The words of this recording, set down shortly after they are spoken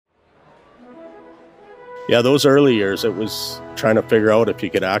Yeah, those early years, it was trying to figure out if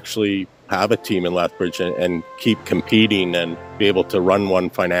you could actually have a team in Lethbridge and keep competing and be able to run one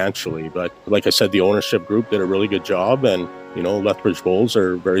financially. But like I said, the ownership group did a really good job, and, Lethbridge Bulls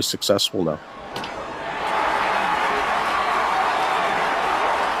are very successful now.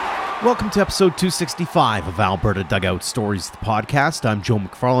 Welcome to episode 265 of Alberta Dugout Stories, the podcast. I'm Joe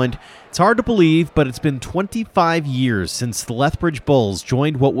McFarland. It's hard to believe, but it's been 25 years since the Lethbridge Bulls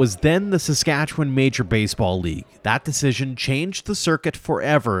joined what was then the Saskatchewan Major Baseball League. That decision changed the circuit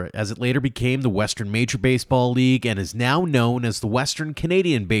forever, as it later became the Western Major Baseball League and is now known as the Western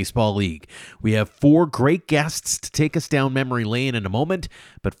Canadian Baseball League. We have four great guests to take us down memory lane in a moment,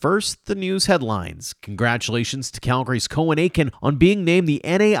 but first, the news headlines. Congratulations to Calgary's Cohen Aiken on being named the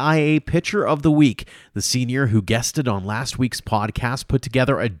NAIA Pitcher of the Week. The senior who guested on last week's podcast put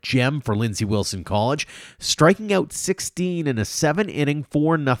together a gem for Lindsey Wilson College, striking out 16 in a 7-inning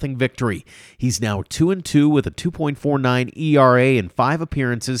 4-0 victory. He's now 2-2 with a 2.49 ERA in 5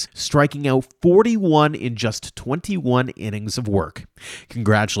 appearances, striking out 41 in just 21 innings of work.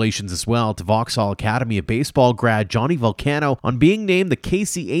 Congratulations as well to Vauxhall Academy of Baseball grad Johnny Volcano on being named the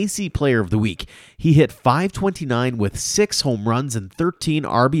KCAC Player of the Week. He hit .529 with 6 home runs and 13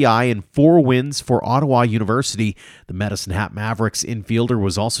 RBI and 4 wins for Ottawa University. The Medicine Hat Mavericks infielder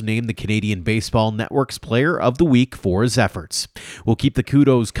was also named the Canadian Baseball Network's Player of the Week for his efforts. We'll keep the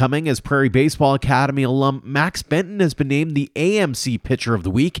kudos coming as Prairie Baseball Academy alum Max Benton has been named the AMC Pitcher of the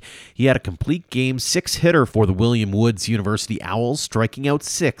Week. He had a complete game 6-hitter for the William Woods University Owls, striking out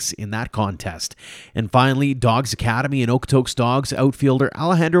 6 in that contest. And finally, Dogs Academy and Okotoks Dogs outfielder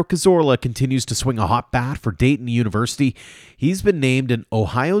Alejandro Cazorla continues to swing a hot bat for Dayton University. He's been named an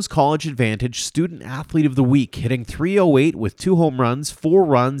Ohio's College Advantage Student Athlete of the Week, hitting .308 with 2 home runs, 4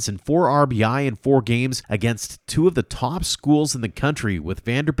 runs, and 4 RBI in 4 games against 2 of the top schools in the country with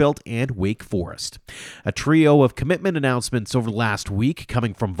Vanderbilt and Wake Forest. A trio of commitment announcements over the last week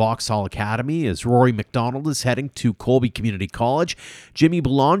coming from Vauxhall Academy as Rory McDonald is heading to Colby Community College, Jimmy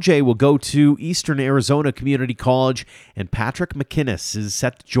Belanger will go to Eastern Arizona Community College, and Patrick McInnes is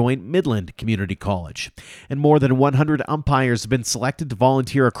set to join Midland Community College. And more than 100 umpires have been selected to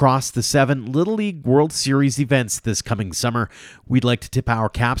volunteer across the 7 Little League World Series events this coming summer. We'd like to tip our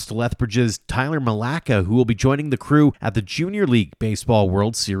caps to Lethbridge's Tyler Malacca, who will be joining the crew at the Junior League Baseball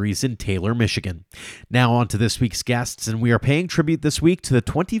World Series in Taylor, Michigan. Now on to this week's guests, and we are paying tribute this week to the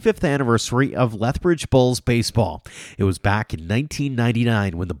 25th anniversary of Lethbridge Bulls baseball. It was back in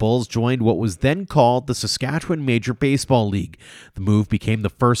 1999 when the Bulls joined what was then called the Saskatchewan Major Baseball League. The move became the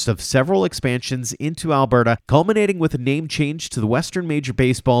first of several expansions into Alberta, culminating with a name change to the Western Major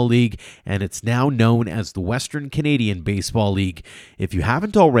Baseball League, and it's now known as the Western Canadian Baseball League. If you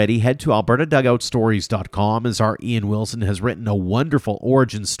haven't already, head to albertadugoutstories.com as our Ian Wilson has written a wonderful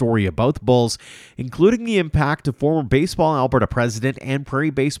origin story about the Bulls, including the impact of former Baseball Alberta president and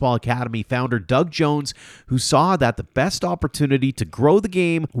Prairie Baseball Academy founder Doug Jones, who saw that the best opportunity to grow the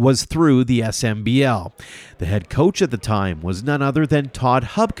game was through the SMBL. The head coach at the time was none other than Todd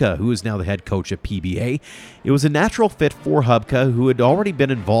Hubka, who is now the head coach at PBA. It was a natural fit for Hubka, who had already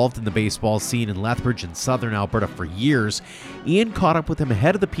been involved in the baseball scene in Lethbridge and southern Alberta for years. Ian caught up with him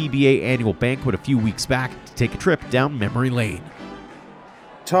ahead of the PBA annual banquet a few weeks back to take a trip down memory lane.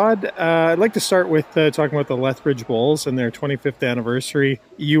 Todd, I'd like to start with talking about the Lethbridge Bulls and their 25th anniversary.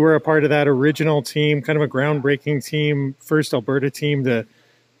 You were a part of that original team, kind of a groundbreaking team, first Alberta team to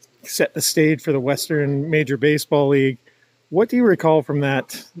set the stage for the Western Major Baseball League. What do you recall from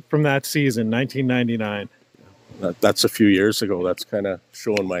that season, 1999? That's a few years ago. That's kind of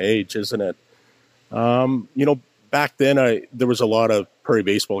showing my age, isn't it? Back then there was a lot of Prairie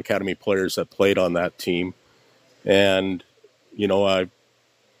Baseball Academy players that played on that team, and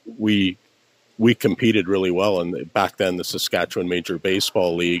we competed really well. And back then, the Saskatchewan Major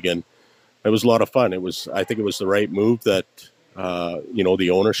Baseball League, and it was a lot of fun. I think it was the right move that the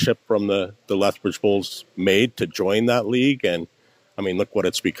ownership from the Lethbridge Bulls made to join that league. And I mean, look what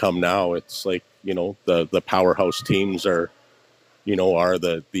it's become now. It's like the powerhouse teams are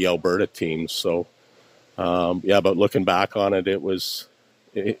the Alberta teams. So but looking back on it, it was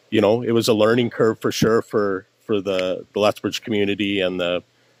a learning curve for sure for the Lethbridge community and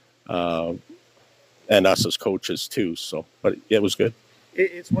and us as coaches too. So, but it was good.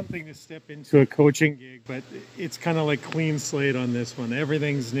 It's one thing to step into a coaching gig, but it's kind of like clean slate on this one.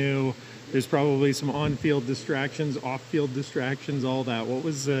 Everything's new. There's probably some on-field distractions, off-field distractions, all that. What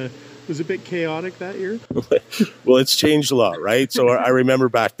was a bit chaotic that year? Well, it's changed a lot, right? So I remember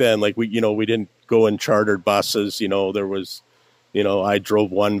back then, like we didn't go in chartered buses. There was, I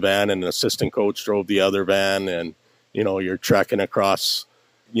drove one van and an assistant coach drove the other van, and you're trekking across,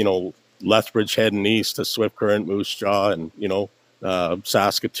 Lethbridge heading east to Swift Current, Moose Jaw, and,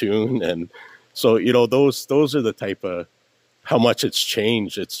 Saskatoon. And so, those are the type of how much it's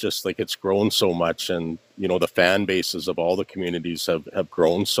changed. It's just like it's grown so much, and, the fan bases of all the communities have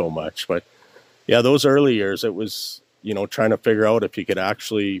grown so much. But yeah, those early years, it was, trying to figure out if you could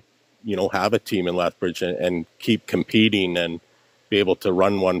actually, have a team in Lethbridge and keep competing and be able to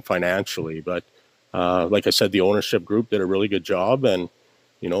run one financially. But like I said, the ownership group did a really good job, and,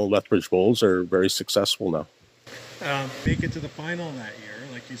 Lethbridge Bulls are very successful now. Make it to the final that year.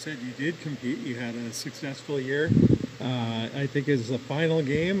 Like you said, you did compete. You had a successful year. I think it's the final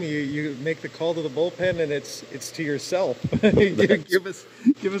game. You make the call to the bullpen, and it's to yourself. Give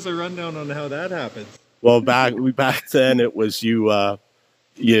us a rundown on how that happens. Well, back then it was you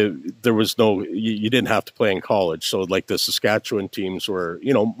didn't have to play in college. So like the Saskatchewan teams were,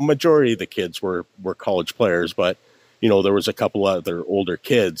 majority of the kids were college players, but there was a couple other older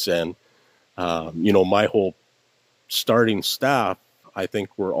kids, and my whole starting staff, I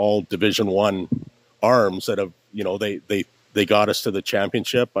think, were all Division I arms that have, they got us to the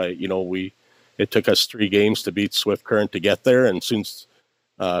championship. It took us 3 games to beat Swift Current to get there, and soon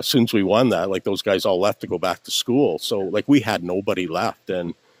as we won that, like, those guys all left to go back to school. So like we had nobody left,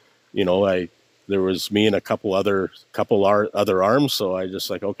 and there was me and a couple other arms. So I just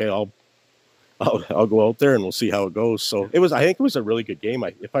like, okay, I'll go out there and we'll see how it goes. So I think it was a really good game.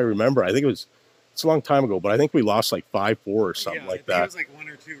 If I remember, I think it's a long time ago, but I think we lost like 5-4 or something like that. It was like 1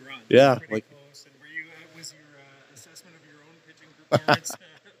 or 2 runs. Yeah, pretty close. And was your assessment of your own pitching performance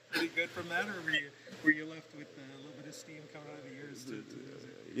pretty good from that, or were you left with a little bit of steam coming out of the ears?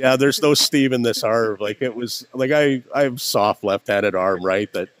 Yeah, there's no steam in this arm. Like, it was like I have soft left-handed arm,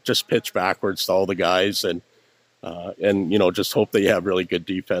 right, that just pitch backwards to all the guys, and just hope that you have really good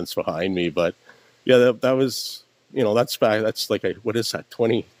defense behind me. But yeah, that was, that's back. That's like what is that?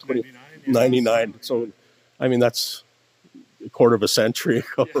 99. So, I mean, that's a quarter of a century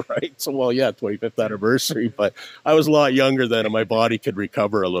ago, right? So, 25th anniversary. But I was a lot younger then, and my body could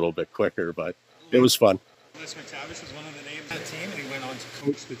recover a little bit quicker. But it was fun. McTavish was one of the names of that team, and he went on to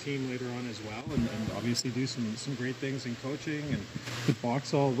coach the team later on as well, and obviously do some great things in coaching and with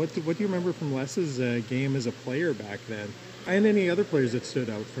Vauxhall. What do you remember from Les's game as a player back then, and any other players that stood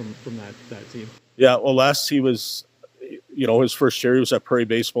out from that team? Yeah, well, Les, he was, his first year he was at Prairie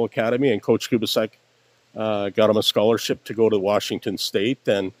Baseball Academy, and Coach Kubasek got him a scholarship to go to Washington State,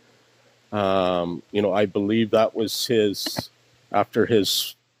 and I believe that was after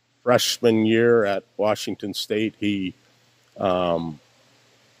his freshman year at Washington State, he came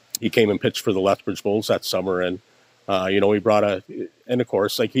and pitched for the Lethbridge Bulls that summer, and he brought and of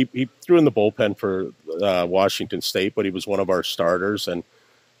course, like, he threw in the bullpen for Washington State, but he was one of our starters, and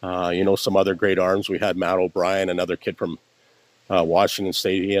some other great arms. We had Matt O'Brien, another kid from Washington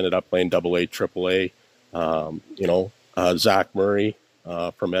State. He ended up playing AA, AAA. Zach Murray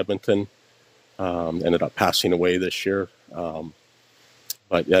from Edmonton ended up passing away this year.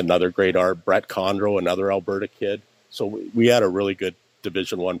 But yeah, another great art. Brett Condro, another Alberta kid. So we had a really good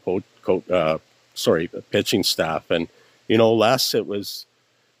Division I pitching staff. And, Les, it was,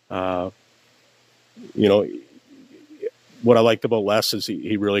 what I liked about Les is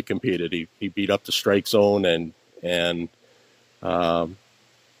he really competed. He beat up the strike zone, and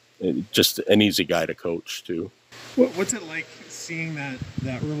just an easy guy to coach too. What's it like seeing that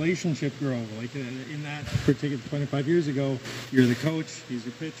relationship grow? Like, in that particular 25 years ago, you're the coach, he's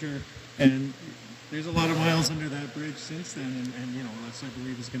your pitcher, and there's a lot of miles under that bridge since then. And Les, I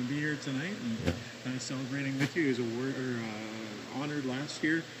believe, is going to be here tonight and celebrating with you. He was honored last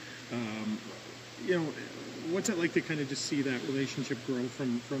year. What's it like to kind of just see that relationship grow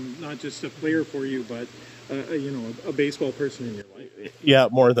from not just a player for you, but a baseball person in your life? Yeah,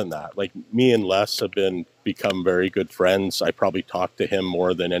 more than that. Like, me and Les have become very good friends. I probably talk to him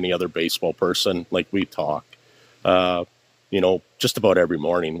more than any other baseball person. Like, we talk, just about every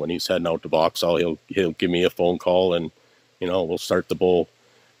morning when he's heading out to Vauxhall. He'll give me a phone call, and we'll start the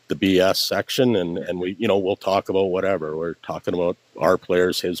BS section, and we'll talk about whatever. We're talking about our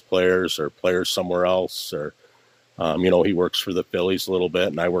players, his players, or players somewhere else, or he works for the Phillies a little bit,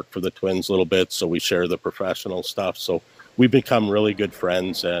 and I work for the Twins a little bit, so we share the professional stuff. So we've become really good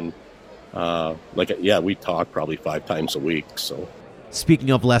friends, and we talk probably 5 times a week. So,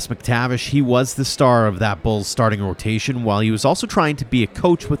 speaking of Les McTavish, he was the star of that Bulls starting rotation, while he was also trying to be a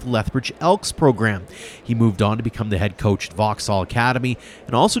coach with the Lethbridge Elks program. He moved on to become the head coach at Vauxhall Academy,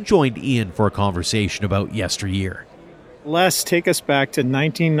 and also joined Ian for a conversation about yesteryear. Les, take us back to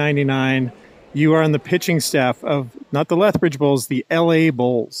 1999. You are on the pitching staff of not the Lethbridge Bulls, the LA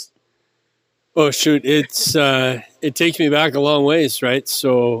Bulls. Oh, shoot. It takes me back a long ways, right?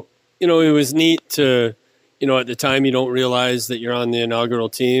 So it was neat to, at the time you don't realize that you're on the inaugural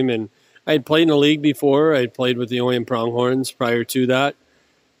team. And I had played in the league before. I had played with the Oyen Pronghorns prior to that.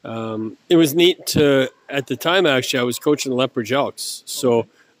 It was neat to, at the time, actually, I was coaching the Lethbridge Elks. So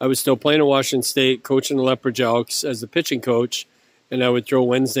I was still playing at Washington State, coaching the Lethbridge Elks as the pitching coach, and I would throw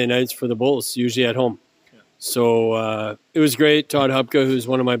Wednesday nights for the Bulls, usually at home. So it was great. Todd Hubka, who's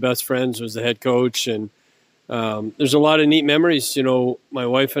one of my best friends, was the head coach. And there's a lot of neat memories. My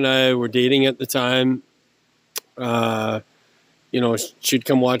wife and I were dating at the time. She'd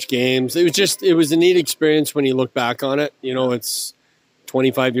come watch games. It was a neat experience when you look back on it. It's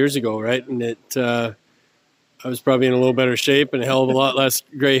 25 years ago, right? And I was probably in a little better shape and a hell of a lot less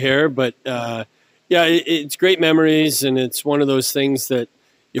gray hair. But, it's great memories, and it's one of those things that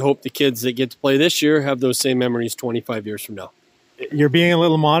you hope the kids that get to play this year have those same memories 25 years from now. You're being a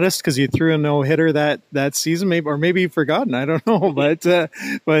little modest because you threw a no-hitter that season, maybe you've forgotten. I don't know, but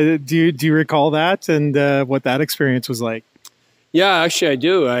do you recall that and what that experience was like? Yeah, actually, I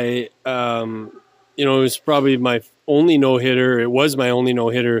do. It was probably my only no-hitter. It was my only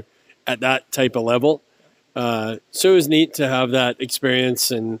no-hitter at that type of level. So it was neat to have that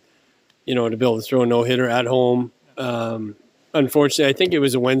experience and, to be able to throw a no-hitter at home. Unfortunately, I think it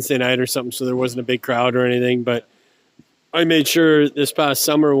was a Wednesday night or something, so there wasn't a big crowd or anything. But I made sure this past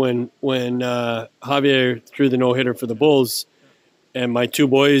summer when Javier threw the no-hitter for the Bulls, and my two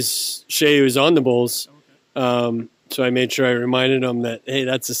boys, Shea, was on the Bulls, so I made sure I reminded them that, hey,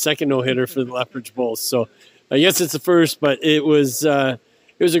 that's the second no-hitter for the Lethbridge Bulls. So I guess it's the first, but it was a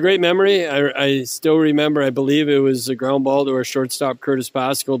great memory. I still remember, I believe it was a ground ball to our shortstop, Curtis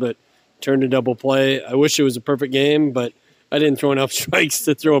Pascal, that turned a double play. I wish it was a perfect game, but I didn't throw enough strikes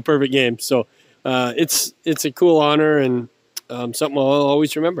to throw a perfect game. So it's a cool honor and something I'll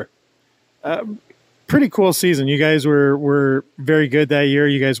always remember. Pretty cool season. You guys were very good that year.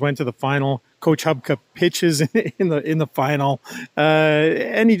 You guys went to the final. Coach Hubka pitches in the final.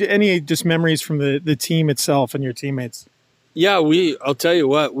 Any just memories from the team itself and your teammates? Yeah, I'll tell you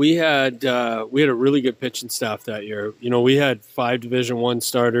what, we had a really good pitching staff that year. We had 5 Division I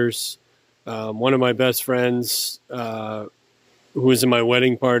starters. One of my best friends, who was in my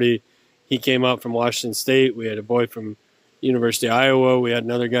wedding party, he came out from Washington State. We had a boy from University of Iowa. We had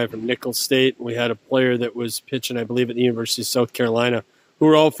another guy from Nicholls State. We had a player that was pitching, I believe, at the University of South Carolina, who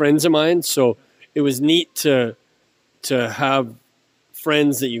were all friends of mine. So it was neat to have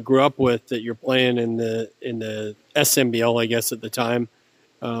friends that you grew up with that you're playing in the SMBL, I guess, at the time.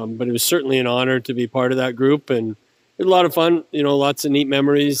 But it was certainly an honor to be part of that group, and it was a lot of fun. Lots of neat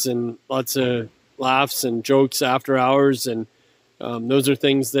memories and lots of laughs and jokes after hours, and those are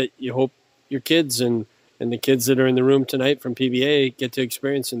things that you hope your kids and the kids that are in the room tonight from PBA get to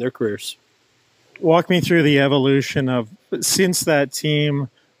experience in their careers. Walk me through the evolution of, since that team,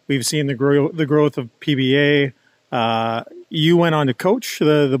 we've seen the growth of PBA. You went on to coach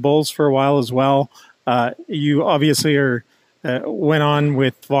the Bulls for a while as well. You obviously went on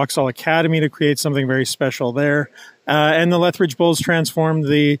with Vauxhall Academy to create something very special there. And the Lethbridge Bulls transformed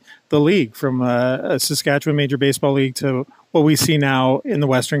the league from a Saskatchewan Major Baseball League to what we see now in the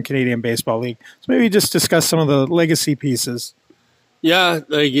Western Canadian Baseball League. So maybe just discuss some of the legacy pieces. Yeah,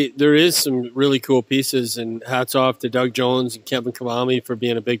 there is some really cool pieces, and hats off to Doug Jones and Kevin Kvame for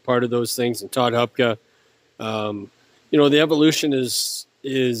being a big part of those things, and Todd Hubka. The evolution is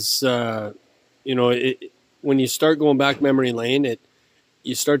when you start going back memory lane,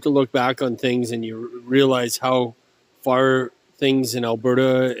 you start to look back on things and you realize how far things in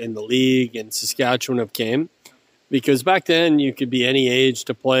Alberta and the league and Saskatchewan have came. Because back then you could be any age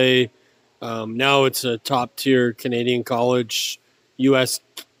to play. Now it's a top tier Canadian college, U.S.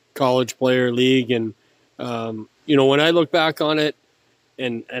 college player league. And, when I look back on it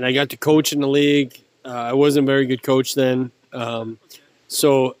and I got to coach in the league, I wasn't a very good coach then. I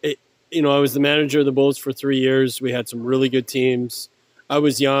was the manager of the Bulls for 3 years. We had some really good teams. I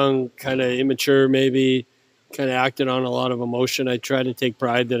was young, kind of immature maybe, kind of acted on a lot of emotion. I try to take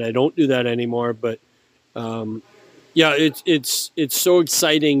pride that I don't do that anymore. But, it's so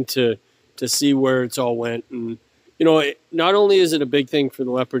exciting to see where it's all went. And, not only is it a big thing for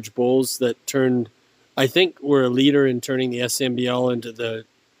the Lethbridge Bulls that turned, I think we're a leader in turning the SMBL into the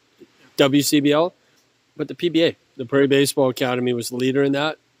WCBL, but the PBA, the Prairie Baseball Academy, was the leader in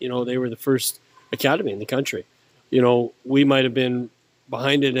that. They were the first academy in the country. We might have been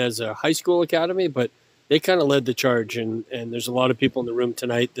behind it as a high school academy, but they kind of led the charge. And there's a lot of people in the room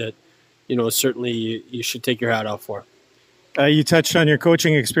tonight that, certainly you should take your hat off for. You touched on your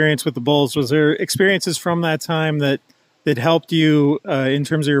coaching experience with the Bulls. Was there experiences from that time that helped you in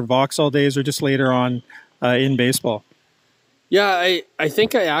terms of your Vauxhall days or just later on in baseball? Yeah, I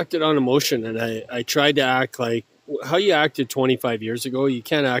think I acted on emotion, and I tried to act like how you acted 25 years ago. You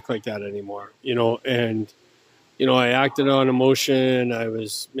can't act like that anymore, and I acted on emotion. I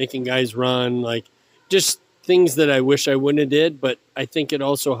was making guys run, like just things that I wish I wouldn't have did. But I think it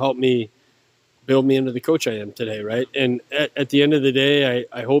also helped me build me into the coach I am today, right? And at the end of the day,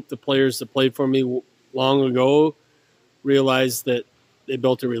 I hope the players that played for me long ago realized that they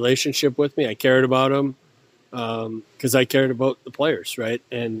built a relationship with me. I cared about them because I cared about the players, right?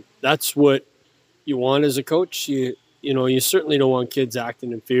 And that's what you want as a coach. You certainly don't want kids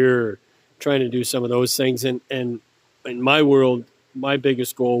acting in fear or trying to do some of those things. And in my world, my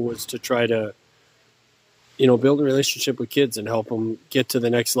biggest goal was to try to, build a relationship with kids and help them get to the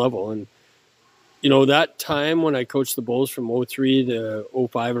next level. And, that time when I coached the Bulls from 03 to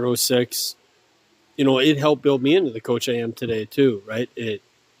 05 or 06, it helped build me into the coach I am today too, right? It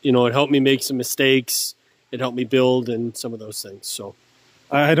helped me make some mistakes. It helped me build and some of those things. So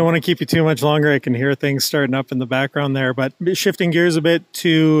I don't want to keep you too much longer. I can hear things starting up in the background there, but shifting gears a bit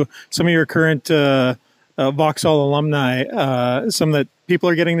to some of your current Vauxhall alumni, some that people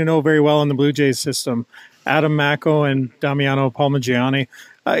are getting to know very well in the Blue Jays system, Adam Macko and Damiano Palmagiani.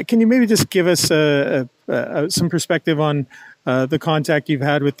 Can you maybe just give us some perspective on the contact you've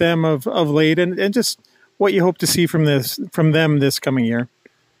had with them of late and just what you hope to see from them this coming year?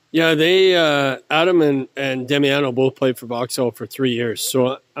 Yeah, they Adam and Damiano both played for Vauxhall for 3 years,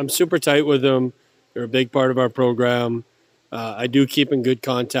 so I'm super tight with them. They're a big part of our program. I do keep in good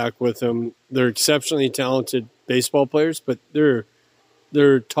contact with them. They're exceptionally talented baseball players, but they're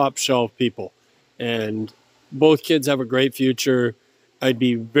top shelf people, and both kids have a great future. I'd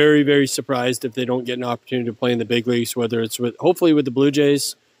be very, very surprised if they don't get an opportunity to play in the big leagues, whether it's hopefully with the Blue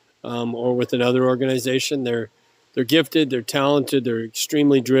Jays or with another organization. They're gifted, they're talented, they're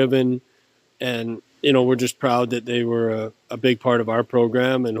extremely driven, and we're just proud that they were a big part of our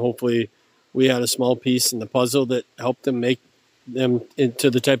program, and hopefully we had a small piece in the puzzle that helped them make them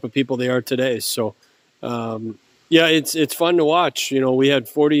into the type of people they are today. So it's fun to watch. We have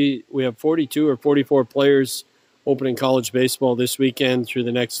 42 or 44 players opening college baseball this weekend through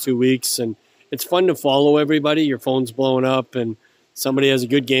the next 2 weeks, and it's fun to follow everybody. Your phone's blowing up and somebody has a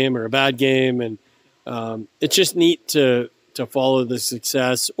good game or a bad game, and it's just neat to follow the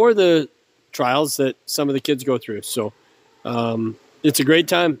success or the trials that some of the kids go through. So it's a great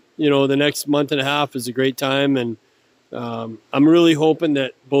time. The next month and a half is a great time, and I'm really hoping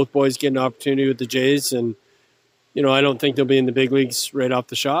that both boys get an opportunity with the Jays. And I don't think they'll be in the big leagues right off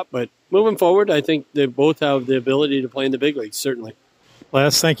the shot, but moving forward, I think they both have the ability to play in the big leagues, certainly.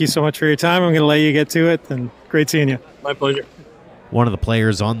 Les, thank you so much for your time. I'm going to let you get to it, and great seeing you. My pleasure. One of the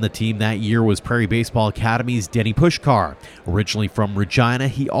players on the team that year was Prairie Baseball Academy's Denny Puszkar. Originally from Regina,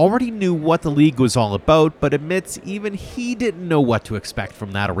 he already knew what the league was all about, but admits even he didn't know what to expect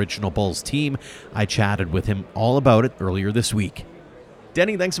from that original Bulls team. I chatted with him all about it earlier this week.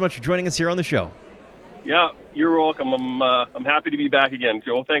 Denny, thanks so much for joining us here on the show. Yeah, you're welcome. I'm happy to be back again,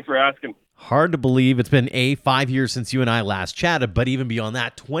 Joe. Thanks for asking. Hard to believe it's been 5 years since you and I last chatted, but even beyond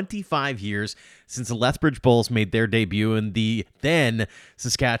that, 25 years since the Lethbridge Bulls made their debut in the then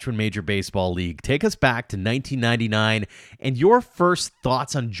Saskatchewan Major Baseball League. Take us back to 1999 and your first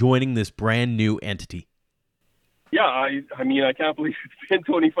thoughts on joining this brand new entity. Yeah, I mean, I can't believe it's been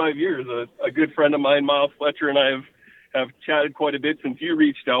 25 years. A good friend of mine, Miles Fletcher, and I have chatted quite a bit since you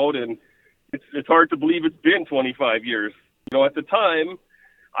reached out, and it's hard to believe it's been 25 years. At the time,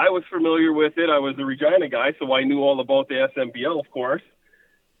 I was familiar with it. I was a Regina guy, so I knew all about the SMBL, of course.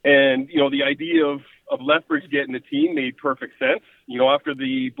 And, the idea of Lethbridge getting a team made perfect sense. After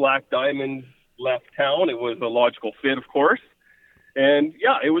the Black Diamonds left town, it was a logical fit, of course. And,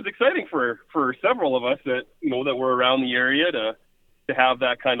 yeah, it was exciting for several of us that were around the area to have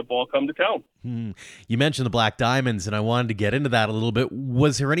that kind of ball come to town. You mentioned the Black Diamonds, and I wanted to get into that a little bit.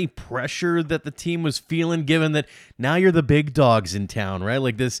 Was there any pressure that the team was feeling, given that now you're the big dogs in town, right?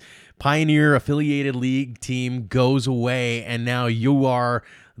 Like this Pioneer affiliated league team goes away, and now you are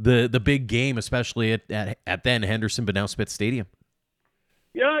the big game, especially at then Henderson, but now Spitz Stadium.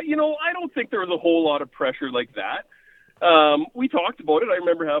 Yeah, I don't think there was a whole lot of pressure like that. We talked about it. I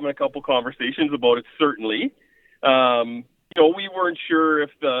remember having a couple conversations about it, certainly. We weren't sure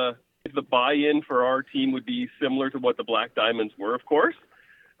if the buy-in for our team would be similar to what the Black Diamonds were, of course.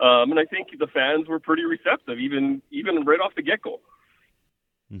 And I think the fans were pretty receptive, even right off the get-go.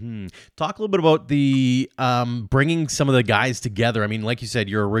 Mm-hmm. Talk a little bit about the bringing some of the guys together. I mean, like you said,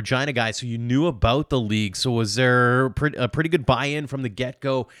 you're a Regina guy, so you knew about the league. So was there a pretty good buy-in from the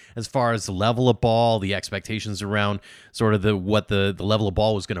get-go as far as the level of ball, the expectations around sort of what the level of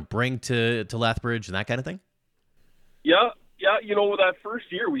ball was going to bring to Lethbridge and that kind of thing? Yeah, Yeah, that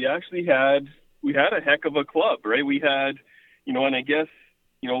first year we actually had a heck of a club, right? We had, and I guess,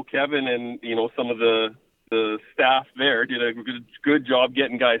 Kevin and, some of the staff there did a good job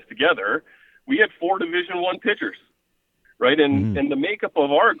getting guys together. We had 4 Division I pitchers, right? And the makeup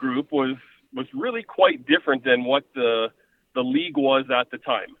of our group was really quite different than what the league was at the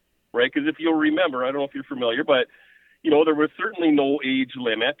time, right? Because if you'll remember, I don't know if you're familiar, but, there was certainly no age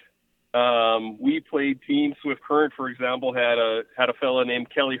limit. We played teams. Swift Current, for example, had a fella named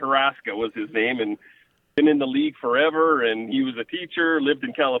Kelly Haraska was his name, and been in the league forever. And he was a teacher, lived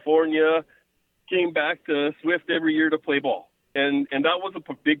in California, came back to Swift every year to play ball. And that was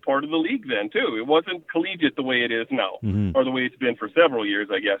a big part of the league then too. It wasn't collegiate the way it is now, or the way it's been for several years,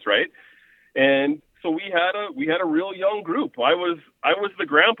 I guess, right? And so we had a real young group. I was the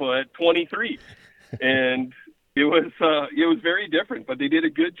grandpa at 23, and it was very different, but they did a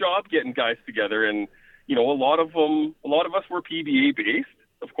good job getting guys together. And, a lot of us were PBA based,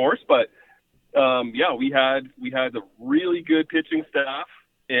 of course, but, we had a really good pitching staff,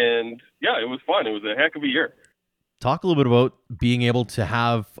 and it was fun. It was a heck of a year. Talk a little bit about being able to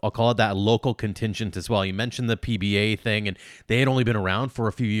have, I'll call it that, local contingent as well. You mentioned the PBA thing, and they had only been around for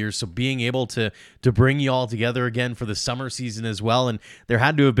a few years, so being able to bring you all together again for the summer season as well, and there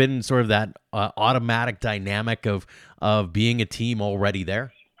had to have been sort of that automatic dynamic of being a team already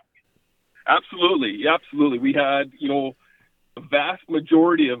there. Absolutely. We had, the vast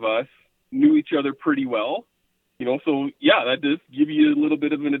majority of us knew each other pretty well, so that does give you a little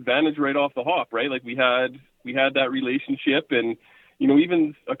bit of an advantage right off the hop, right? Like we had that relationship, and,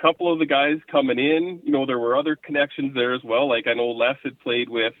 even a couple of the guys coming in, there were other connections there as well. Like I know Les had played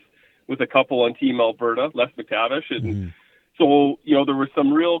with a couple on Team Alberta, Les McTavish. And so, there was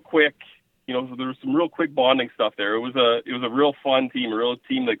some real quick, bonding stuff there. It was a real fun team, a real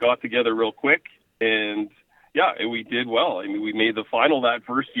team that got together real quick. And we did well. I mean, we made the final that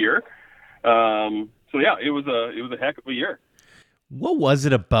first year. It was a heck of a year. What was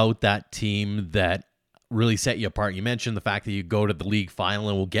it about that team that really set you apart? You mentioned the fact that you go to the league final,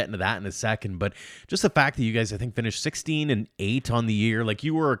 and we'll get into that in a second, but just the fact that you guys, I think, finished 16-8 on the year. Like,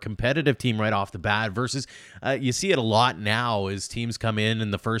 you were a competitive team right off the bat versus you see it a lot now as teams come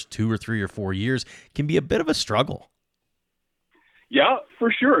in the first 2 or 3 or 4 years can be a bit of a struggle. Yeah,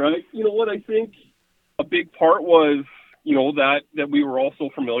 for sure. What I think a big part was, that we were also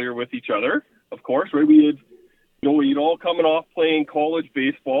familiar with each other, of course, right? We'd all coming off playing college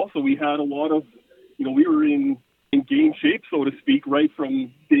baseball, so we had a lot of, we were in game shape, so to speak, right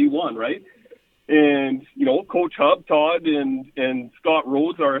from day one, right? And, Coach Hub, Todd, and Scott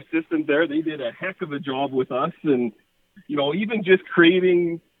Rhodes, our assistant there, they did a heck of a job with us. And, even just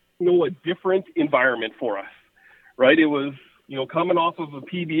creating, a different environment for us, right? It was, coming off of a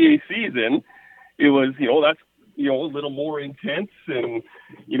PBA season, it was, that's, a little more intense and,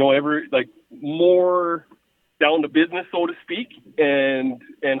 more down to business, so to speak, and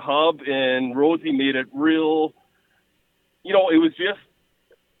Hub and Rosie made it real,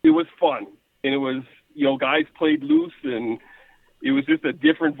 it was fun. And it was, guys played loose, and it was just a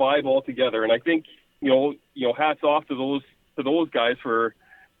different vibe altogether. And I think, hats off to those guys for,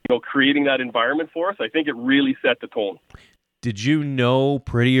 creating that environment for us. I think it really set the tone. Did you know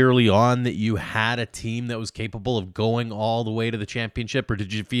pretty early on that you had a team that was capable of going all the way to the championship, or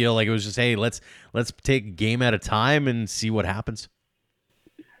did you feel like it was just, hey, let's take a game at a time and see what happens?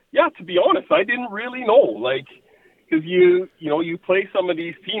 Yeah, to be honest, I didn't really know, because you play some of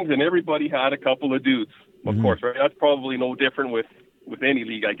these teams and everybody had a couple of dudes, of course, right? That's probably no different with any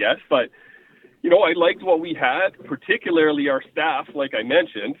league, I guess. But, I liked what we had, particularly our staff, like I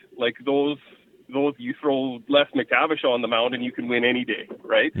mentioned, like those you throw Les McTavish on the mound and you can win any day,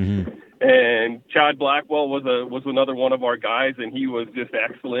 right? And Chad Blackwell was another one of our guys, and he was just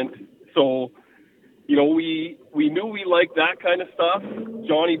excellent. So, we knew we liked that kind of stuff.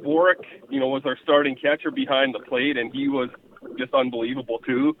 Johnny Borick, was our starting catcher behind the plate, and he was just unbelievable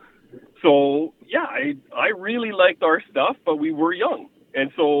too. So, I really liked our stuff, but we were young. And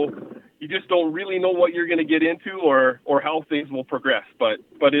so you just don't really know what you're going to get into or how things will progress. But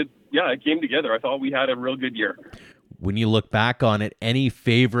it came together. I thought we had a real good year. When you look back on it, any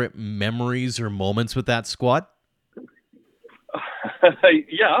favorite memories or moments with that squad?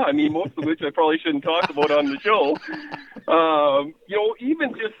 Most of which I probably shouldn't talk about on the show.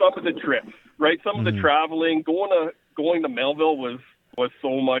 Even just some of the trips, right? Some of the traveling, going to Melville was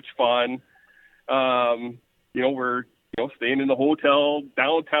so much fun. We're staying in the hotel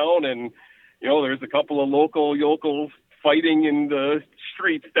downtown, and there's a couple of local yokels fighting in the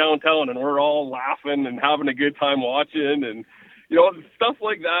streets downtown, and we're all laughing and having a good time watching, and stuff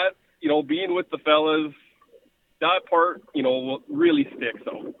like that. Being with the fellas, that part, really sticks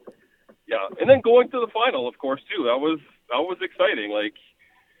out. Yeah, and then going to the final, of course, too. That was exciting. Like,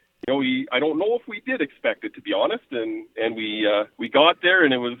 I don't know if we did expect it, to be honest, and we got there,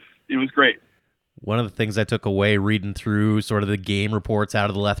 and it was great. One of the things I took away reading through sort of the game reports out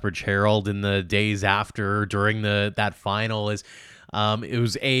of the Lethbridge Herald in the days after, during that final, is it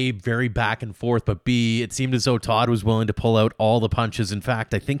was A, very back and forth, but B, it seemed as though Todd was willing to pull out all the punches. In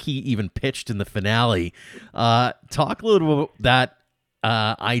fact, I think he even pitched in the finale. Talk a little bit about that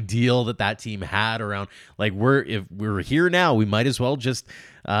ideal that team had around, like, if we're here now, we might as well just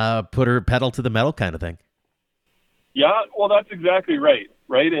put our pedal to the metal kind of thing. Yeah, well, that's exactly right.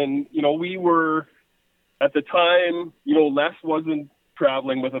 And, we were, at the time, Les wasn't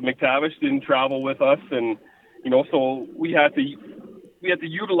traveling with us. McTavish didn't travel with us. And, so we had to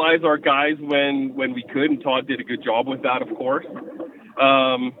utilize our guys when we could. And Todd did a good job with that, of course. It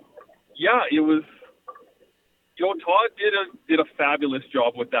was, Todd did a fabulous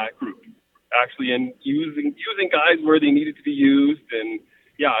job with that group, actually, and using guys where they needed to be used. And,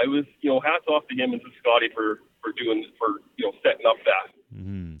 it was, hats off to him and to Scotty for setting up that.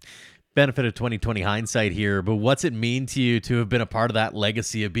 Mm-hmm. Benefit of 2020 hindsight here, but what's it mean to you to have been a part of that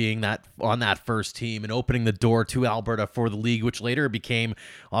legacy of being on that first team and opening the door to Alberta for the league, which later became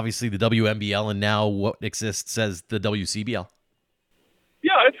obviously the WNBL and now what exists as the WCBL?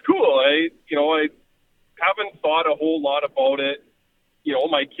 Yeah, it's cool. I haven't thought a whole lot about it.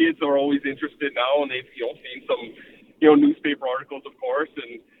 My kids are always interested now, and they've seen some newspaper articles, of course,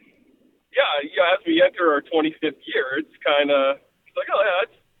 and as we enter our 25th year, it's kind of like, oh yeah,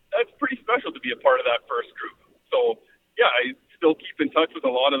 that's pretty special to be a part of that first group. So I still keep in touch with a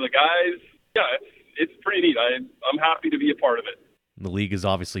lot of the guys. It's pretty neat. I'm happy to be a part of it. The league has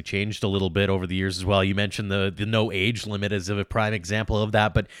obviously changed a little bit over the years as well. You mentioned the no age limit as a prime example of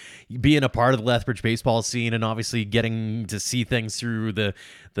that, but being a part of the Lethbridge baseball scene and obviously getting to see things through the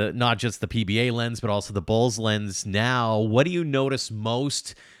not just the PBA lens, but also the Bulls lens now, what do you notice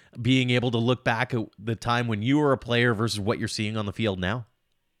most being able to look back at the time when you were a player versus what you're seeing on the field now?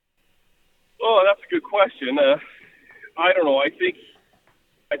 Oh, that's a good question. I don't know. I think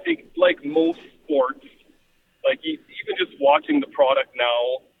like most sports, like even just watching the product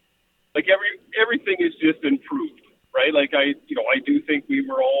now, like everything is just improved, right? Like I do think we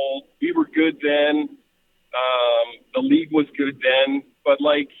were good then. The league was good then, but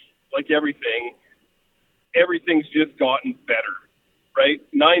like everything's just gotten better, right?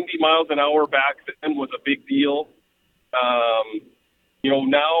 90 miles an hour back then was a big deal.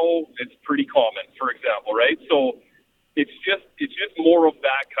 Now it's pretty common, for example, right? So it's just more of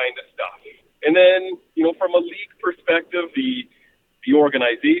that kind of stuff. And then, from a league perspective, the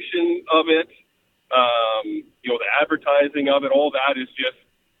organization of it, the advertising of it, all that is just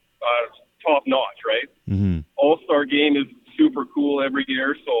top notch, right? Mm-hmm. All-Star game is super cool every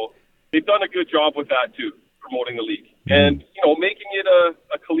year, so they've done a good job with that too, promoting the league. Mm-hmm. And making it a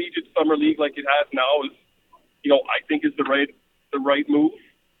collegiate summer league like it has now is, I think is the right move.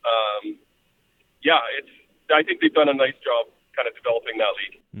 I think they've done a nice job kind of developing that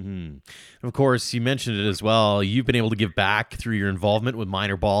league. Mm-hmm. Of course, you mentioned it as well. You've been able to give back through your involvement with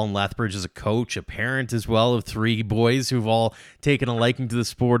minor ball in Lethbridge as a coach, a parent as well of 3 boys who've all taken a liking to the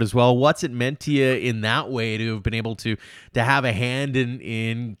sport as well. What's it meant to you in that way to have been able to have a hand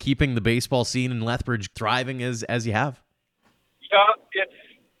in keeping the baseball scene in Lethbridge thriving as you have? Yeah,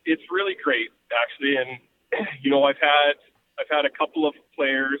 it's really great actually, and I've had a couple of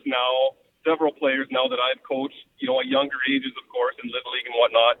players now. Several players now that I've coached, at younger ages, of course, in Little League and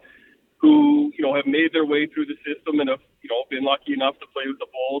whatnot, who, have made their way through the system and have, been lucky enough to play with the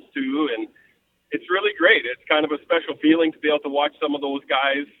Bulls too. And it's really great. It's kind of a special feeling to be able to watch some of those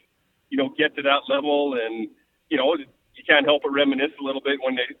guys, get to that level. And, you can't help but reminisce a little bit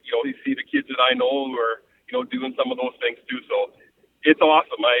when you see the kids that I know who are, doing some of those things too. So it's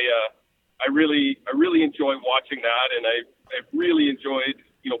awesome. I really enjoy watching that. And I've really enjoyed,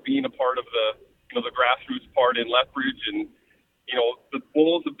 being a part of the grassroots part in Lethbridge. And, the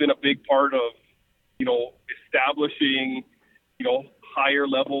Bulls have been a big part of, establishing, higher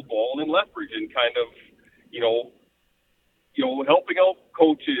level ball in Lethbridge and kind of, helping out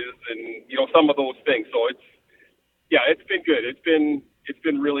coaches and, some of those things. So it's been good. It's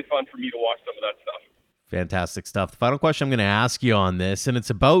been really fun for me to watch some of that stuff. Fantastic stuff. The final question I'm going to ask you on this, and it's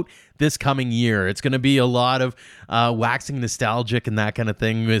about this coming year. It's going to be a lot of waxing nostalgic and that kind of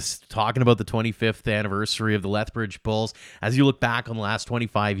thing, with talking about the 25th anniversary of the Lethbridge Bulls. As you look back on the last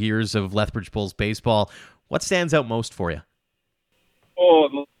 25 years of Lethbridge Bulls baseball, what stands out most for you? Oh,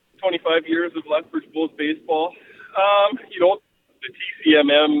 the 25 years of Lethbridge Bulls baseball. The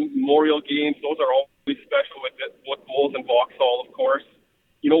TCMM Memorial Games, those are all really special with Bulls and Vauxhall, of course.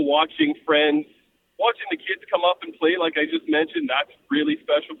 Watching friends, watching the kids come up and play, like I just mentioned, that's really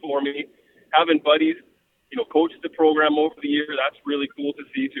special for me. Having buddies, coach the program over the year, that's really cool to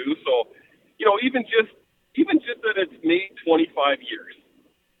see too. So, even just that it's made 25 years,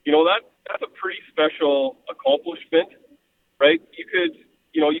 that's a pretty special accomplishment, right? You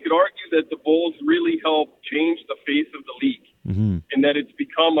could argue that the Bulls really helped change the face of the league, and that it's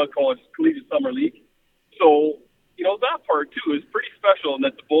become a collegiate summer league. So, that part too is pretty special, and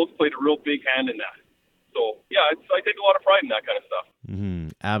that the Bulls played a real big hand in that. So, yeah, I take a lot of pride in that kind of stuff.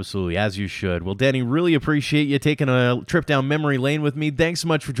 Absolutely, as you should. Well, Denny, really appreciate you taking a trip down memory lane with me. Thanks so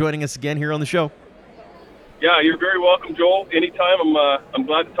much for joining us again here on the show. Yeah, you're very welcome, Joel. Anytime, I'm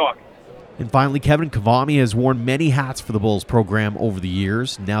glad to talk. And finally, Kevin Kvame has worn many hats for the Bulls program over the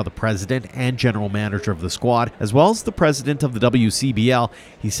years, now the president and general manager of the squad, as well as the president of the WCBL.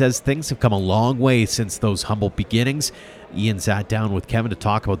 He says things have come a long way since those humble beginnings. Ian sat down with Kevin to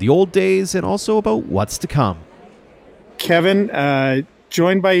talk about the old days and also about what's to come. Kevin,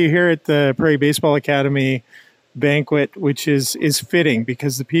 joined by you here at the Prairie Baseball Academy banquet, which is fitting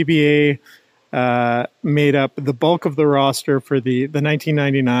because the PBA made up the bulk of the roster for the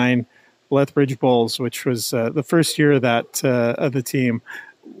 1999 Lethbridge Bulls, which was the first year of the team.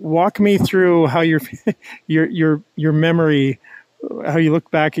 Walk me through how your memory, how you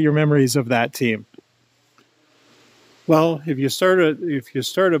look back at your memories of that team. Well, if you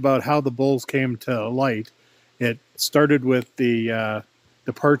start about how the Bulls came to light, it started with the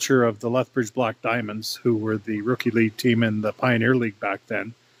departure of the Lethbridge Black Diamonds, who were the rookie league team in the Pioneer League back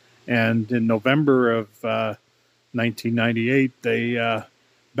then. And in November of 1998, they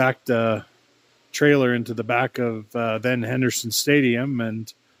backed a trailer into the back of then Henderson Stadium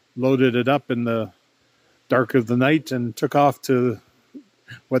and loaded it up in the dark of the night and took off to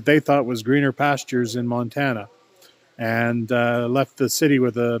what they thought was greener pastures in Montana, and left the city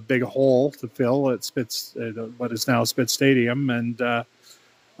with a big hole to fill at Spitz, what is now Spitz Stadium. And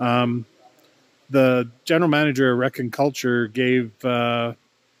the general manager of Rec and Culture gave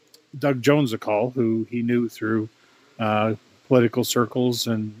Doug Jones a call, who he knew through political circles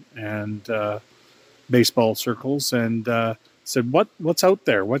and baseball circles, and said, "What's out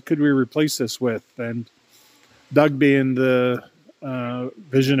there? What could we replace this with?" And Doug, being the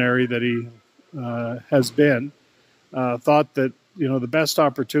visionary that he has been, thought that the best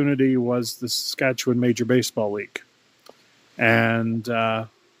opportunity was the Saskatchewan Major Baseball League, and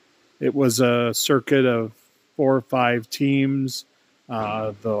it was a circuit of 4 or 5 teams.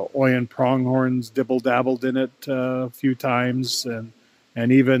 The Oyen Pronghorns dibble-dabbled in it a few times,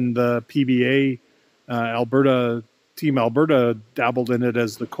 and even the PBA Team Alberta dabbled in it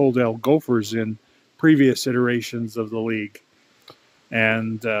as the Coaldale Gophers in previous iterations of the league,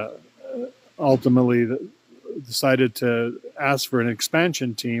 and ultimately decided to ask for an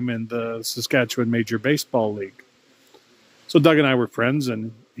expansion team in the Saskatchewan Major Baseball League. So Doug and I were friends,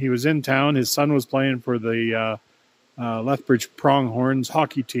 and he was in town. His son was playing for the Lethbridge Pronghorns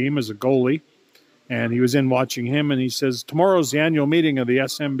hockey team as a goalie, and he was in watching him, and he says, "Tomorrow's the annual meeting of the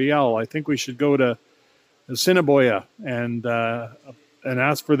SMBL. I think we should go to Assiniboia and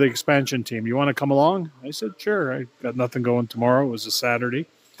ask for the expansion team. You want to come along?" I said, "Sure. I got nothing going tomorrow." It was a Saturday.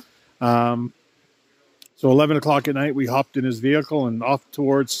 So 11 o'clock at night, we hopped in his vehicle and off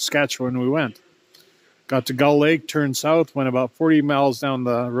towards Saskatchewan we went. Got to Gull Lake, turned south, went about 40 miles down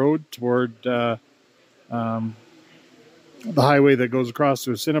the road toward the highway that goes across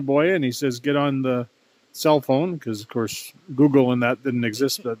to Assiniboia, and he says, "Get on the cell phone," because, of course, Google and that didn't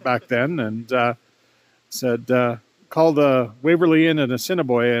exist back then, and said, "Call the Waverly Inn in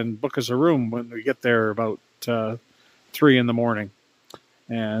Assiniboia and book us a room when we get there about 3 in the morning."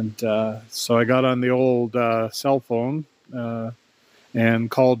 And so I got on the old cell phone and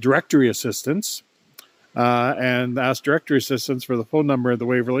called directory assistants and asked directory assistants for the phone number of the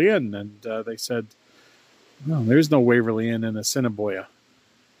Waverly Inn, and they said, "No, there's no Waverly Inn in Assiniboia."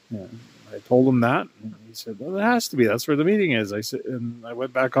 And I told him that, and he said, "Well, it has to be. That's where the meeting is." I said, and I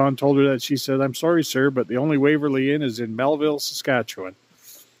went back on, told her that. She said, "I'm sorry, sir, but the only Waverly Inn is in Melville, Saskatchewan."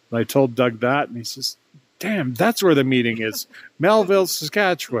 And I told Doug that, and he says, "Damn, that's where the meeting is, Melville,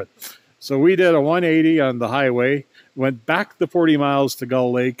 Saskatchewan." So we did a 180 on the highway, went back the 40 miles to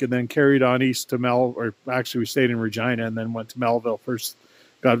Gull Lake, and then carried on east to or actually we stayed in Regina and then went to Melville first.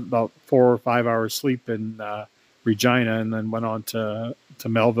 Got about 4 or 5 hours sleep in Regina, and then went on to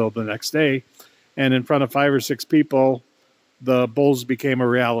Melville the next day. And in front of 5 or 6 people, the Bulls became a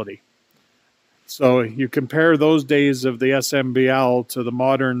reality. So you compare those days of the SMBL to the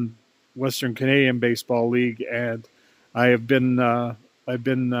modern Western Canadian Baseball League, and I have been I've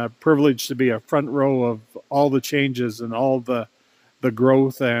been privileged to be a front row of all the changes and all the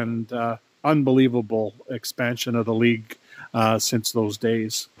growth and unbelievable expansion of the league since those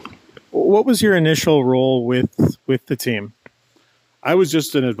days. What was your initial role with the team? I was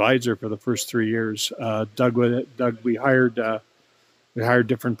just an advisor for the first 3 years. Doug, we hired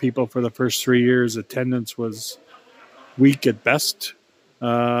different people for the first 3 years. Attendance was weak at best.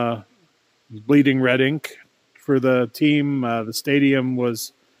 Bleeding red ink for the team. The stadium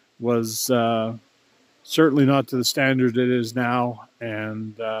was certainly not to the standard it is now,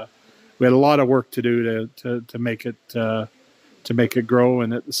 and we had a lot of work to do to make it grow.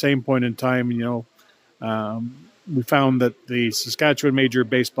 And at the same point in time, we found that the Saskatchewan Major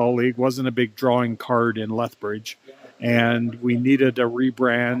Baseball League wasn't a big drawing card in Lethbridge, and we needed a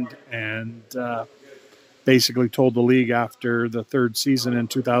rebrand, and basically told the league after the third season in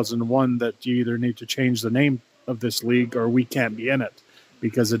 2001 that you either need to change the name of this league or we can't be in it,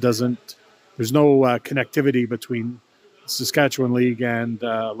 because there's no connectivity between Saskatchewan League and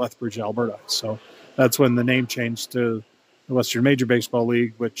Lethbridge, Alberta. So that's when the name changed to the Western Major Baseball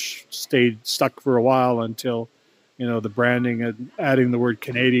League, which stayed stuck for a while until the branding and adding the word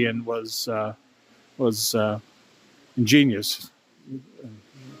Canadian was ingenious.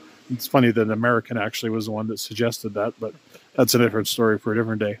 It's funny that an American actually was the one that suggested that, but that's a different story for a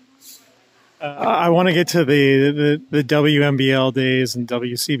different day. I want to get to the WMBL days and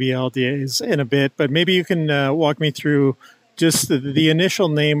WCBL days in a bit, but maybe you can walk me through just the initial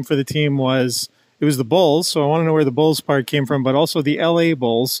name for the team was the Bulls. So I want to know where the Bulls part came from, but also the LA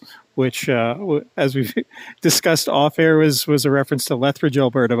Bulls, which, as we've discussed off air, was a reference to Lethbridge,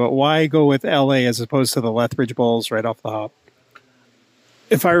 Alberta. But why go with LA as opposed to the Lethbridge Bulls right off the hop?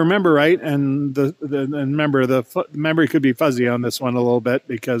 If I remember right, and the memory could be fuzzy on this one a little bit,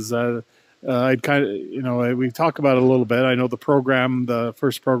 because I'd kind of, we talk about it a little bit. I know the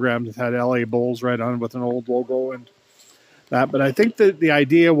first program that had LA Bulls right on with an old logo and that, but I think that the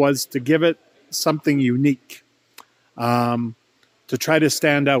idea was to give it something unique, to try to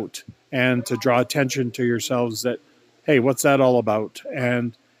stand out and to draw attention to yourselves that, hey, what's that all about?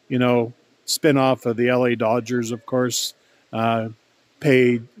 And, spin off of the LA Dodgers, of course,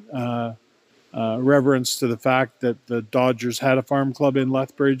 paid reverence to the fact that the Dodgers had a farm club in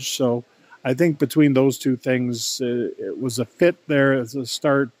Lethbridge. So I think between those two things, it was a fit there as a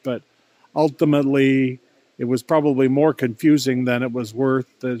start, but ultimately it was probably more confusing than it was worth,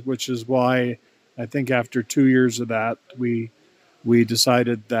 which is why I think after 2 years of that, we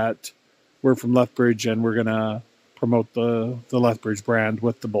decided that we're from Lethbridge and we're going to promote the Lethbridge brand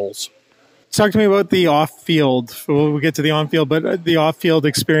with the Bulls. Talk to me about the off-field. We'll get to the on-field, but the off-field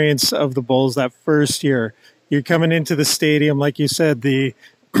experience of the Bulls that first year. You're coming into the stadium, like you said, the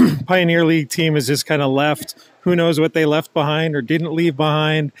Pioneer League team has just kind of left. Who knows what they left behind or didn't leave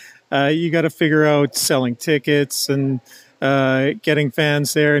behind. You got to figure out selling tickets and getting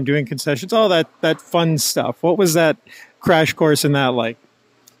fans there and doing concessions, all that fun stuff. What was that crash course in that like?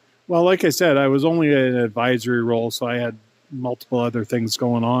 Well, like I said, I was only in an advisory role, so I had multiple other things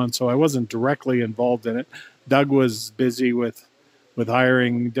going on, so I wasn't directly involved in it. Doug was busy with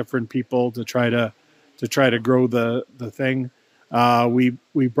hiring different people to try to grow the thing.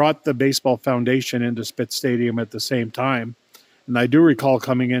 We brought the baseball foundation into Spitz Stadium at the same time, and I do recall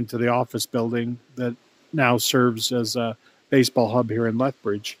coming into the office building that now serves as a baseball hub here in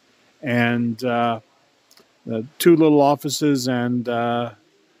Lethbridge, and 2 little offices and an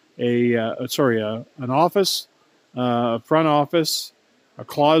office, a front office, a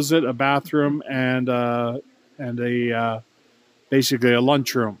closet, a bathroom, and basically a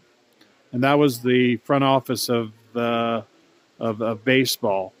lunchroom, and that was the front office of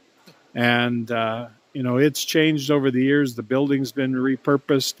baseball. And it's changed over the years. The building's been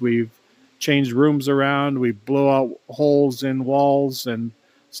repurposed. We've changed rooms around. We blew out holes in walls and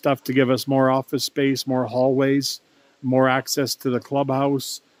stuff to give us more office space, more hallways, more access to the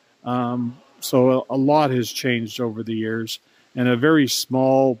clubhouse. So a lot has changed over the years, and a very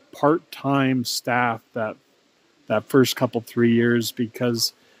small part-time staff that first 3 years,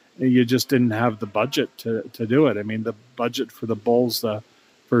 because you just didn't have the budget to do it. I mean, the budget for the Bulls the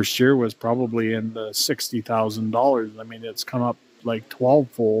first year was probably in the $60,000. I mean, it's come up like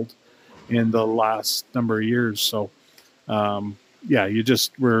 12-fold in the last number of years. So, you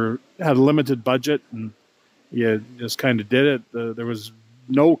just had a limited budget, and you just kind of did it. There was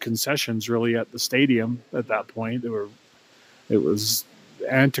no concessions really at the stadium at that point. It was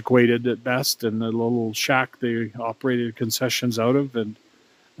antiquated at best, and the little shack they operated concessions out of. And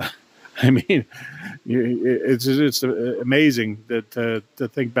I mean, it's amazing that to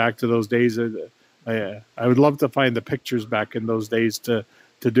think back to those days. I would love to find the pictures back in those days to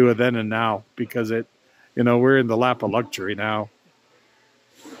do it then and now, because we're in the lap of luxury now.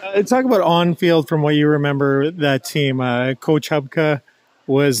 Talk about on field from what you remember that team. Coach Hubka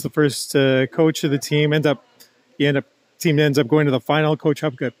was the first coach of the team. Team ends up going to the final. Coach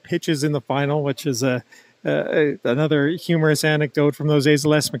Hubka pitches in the final, which is another humorous anecdote from those days.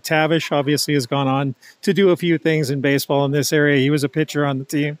 Les McTavish obviously has gone on to do a few things in baseball in this area. He was a pitcher on the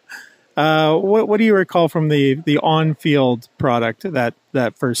team. What do you recall from the on-field product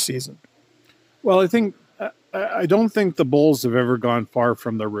that first season? Well, I don't think the Bulls have ever gone far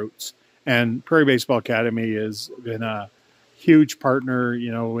from their roots, and Prairie Baseball Academy has been a huge partner,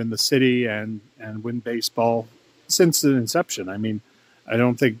 in the city and Win Baseball since the inception. I mean, I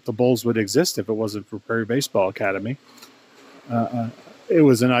don't think the Bulls would exist if it wasn't for Prairie Baseball Academy. It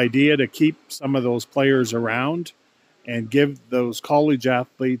was an idea to keep some of those players around and give those college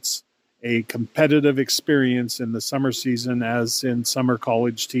athletes a competitive experience in the summer season, as in summer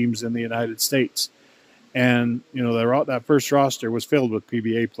college teams in the United States. And, that first roster was filled with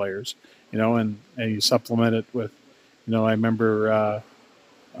PBA players, and you supplement it with, I remember, I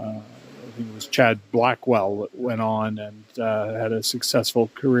think it was Chad Blackwell that went on and had a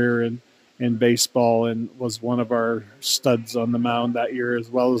successful career in baseball and was one of our studs on the mound that year, as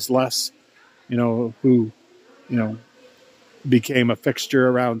well as Les, who, became a fixture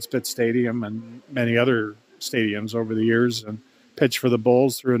around Spitz Stadium and many other stadiums over the years, and pitched for the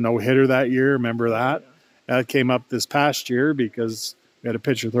Bulls through a no-hitter that year. Remember that? That came up this past year because we had a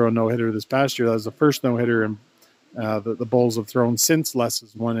pitcher throw a no-hitter this past year. That was the first no-hitter the Bulls have thrown since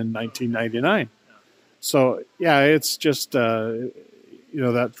Les's one in 1999. So, yeah, it's just,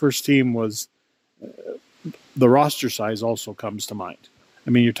 that first team was the roster size also comes to mind. I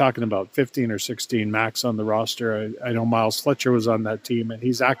mean, you're talking about 15 or 16 max on the roster. I know Miles Fletcher was on that team, and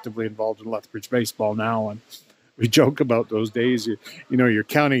he's actively involved in Lethbridge baseball now. And we joke about those days. You're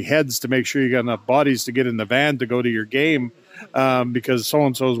counting heads to make sure you got enough bodies to get in the van to go to your game, because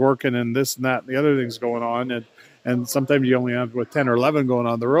so-and-so is working and this and that and the other things going on. And sometimes you only have 10 or 11 going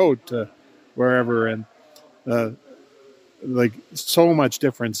on the road to wherever. And so much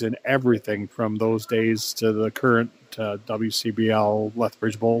difference in everything from those days to the current WCBL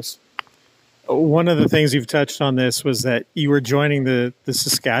Lethbridge Bulls. One of the things you've touched on this was that you were joining the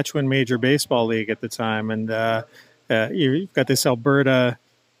Saskatchewan Major Baseball League at the time, and you've got this Alberta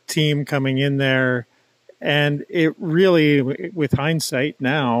team coming in there, and it really, with hindsight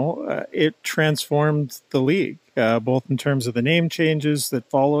now, it transformed the league, both in terms of the name changes that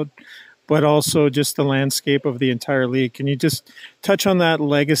followed, but also just the landscape of the entire league. Can you just touch on that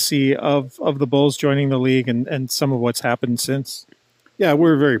legacy of the Bulls joining the league and some of what's happened since? Yeah,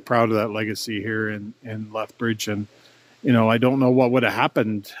 we're very proud of that legacy here in Lethbridge. And, I don't know what would have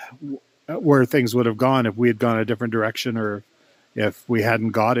happened, where things would have gone if we had gone a different direction, or if we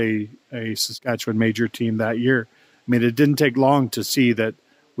hadn't got a Saskatchewan major team that year. I mean, it didn't take long to see that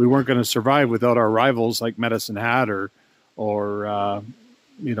we weren't going to survive without our rivals like Medicine Hat or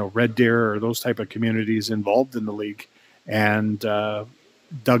Red Deer or those type of communities involved in the league. And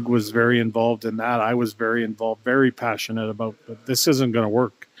Doug was very involved in that. I was very involved, very passionate about, but this isn't going to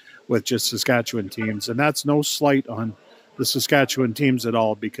work with just Saskatchewan teams. And that's no slight on the Saskatchewan teams at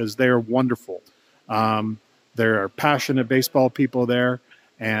all, because they're wonderful. There are passionate baseball people there,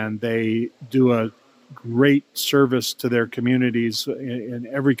 and they do a great service to their communities in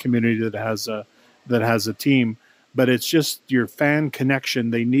every community that has a team. But it's just your fan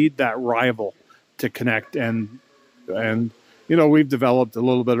connection. They need that rival to connect. And we've developed a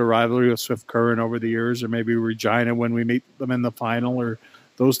little bit of rivalry with Swift Current over the years, or maybe Regina when we meet them in the final, or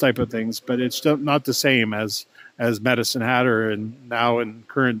those type of things. But it's still not the same as Medicine Hat and now in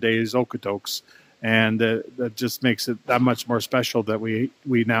current days Okotoks. And that just makes it that much more special that we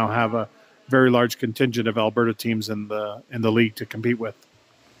now have a very large contingent of Alberta teams in the league to compete with.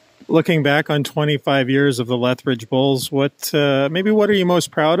 Looking back on 25 years of the Lethbridge Bulls, what are you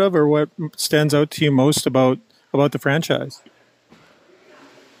most proud of, or what stands out to you most about the franchise?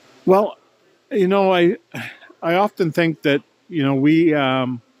 Well, I often think that, we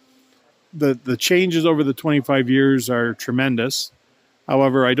the changes over the 25 years are tremendous.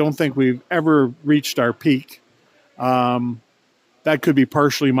 However, I don't think we've ever reached our peak. That could be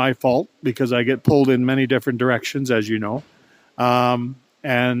partially my fault, because I get pulled in many different directions, as you know.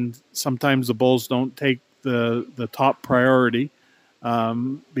 And sometimes the Bulls don't take the top priority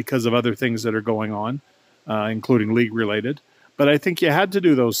because of other things that are going on, including league related. But I think you had to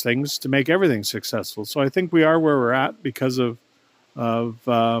do those things to make everything successful. So I think we are where we're at because of all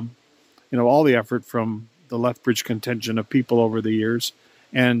the effort from the Lethbridge contingent of people over the years.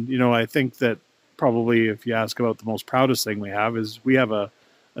 And, I think that probably, if you ask about the most proudest thing we have, is we have a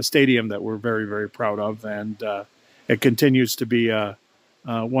stadium that we're very, very proud of, and it continues to be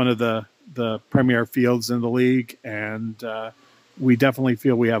one of the premier fields in the league, and we definitely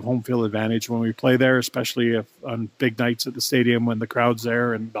feel we have home field advantage when we play there, especially if on big nights at the stadium when the crowd's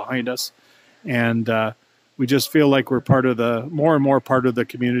there and behind us. And we just feel like we're more and more part of the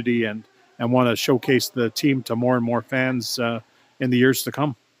community, and want to showcase the team to more and more fans in the years to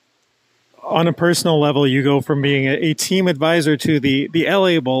come. On a personal level, you go from being a team advisor to the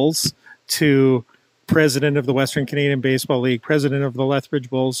LA Bulls to president of the Western Canadian Baseball League, president of the Lethbridge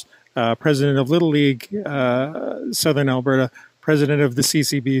Bulls, president of Little League Southern Alberta, president of the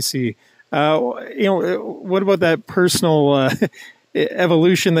CCBC. What about that personal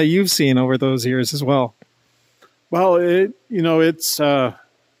evolution that you've seen over those years as well? Well,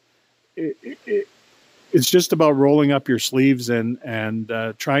 it's just about rolling up your sleeves and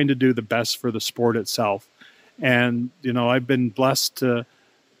trying to do the best for the sport itself. And I've been blessed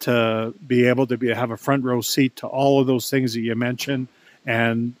to be able to have a front row seat to all of those things that you mentioned,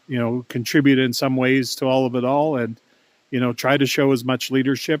 and contribute in some ways to all of it all, and try to show as much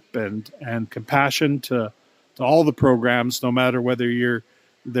leadership and compassion to all the programs, no matter whether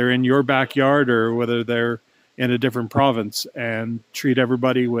they're in your backyard or whether they're in a different province, and treat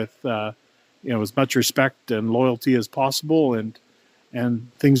everybody with as much respect and loyalty as possible, and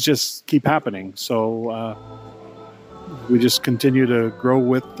things just keep happening. So we just continue to grow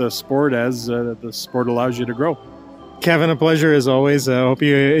with the sport as the sport allows you to grow. Kevin, a pleasure as always. I hope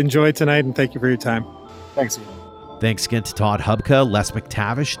you enjoyed tonight, and thank you for your time. Thanks, Ian. Thanks again to Todd Hubka, Les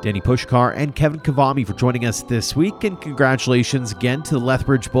McTavish, Denny Puszkar, and Kevin Kvame for joining us this week. And congratulations again to the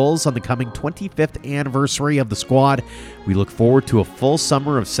Lethbridge Bulls on the coming 25th anniversary of the squad. We look forward to a full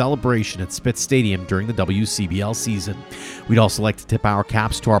summer of celebration at Spitz Stadium during the WCBL season. We'd also like to tip our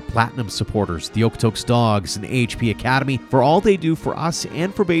caps to our Platinum supporters, the Okotoks Dogs and AHP Academy, for all they do for us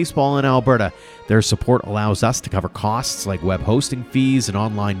and for baseball in Alberta. Their support allows us to cover costs like web hosting fees and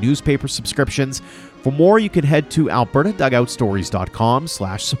online newspaper subscriptions. For more, you can head to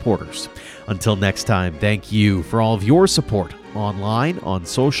albertadugoutstories.com/supporters. Until next time, thank you for all of your support online, on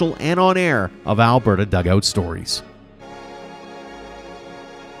social, and on air of Alberta Dugout Stories.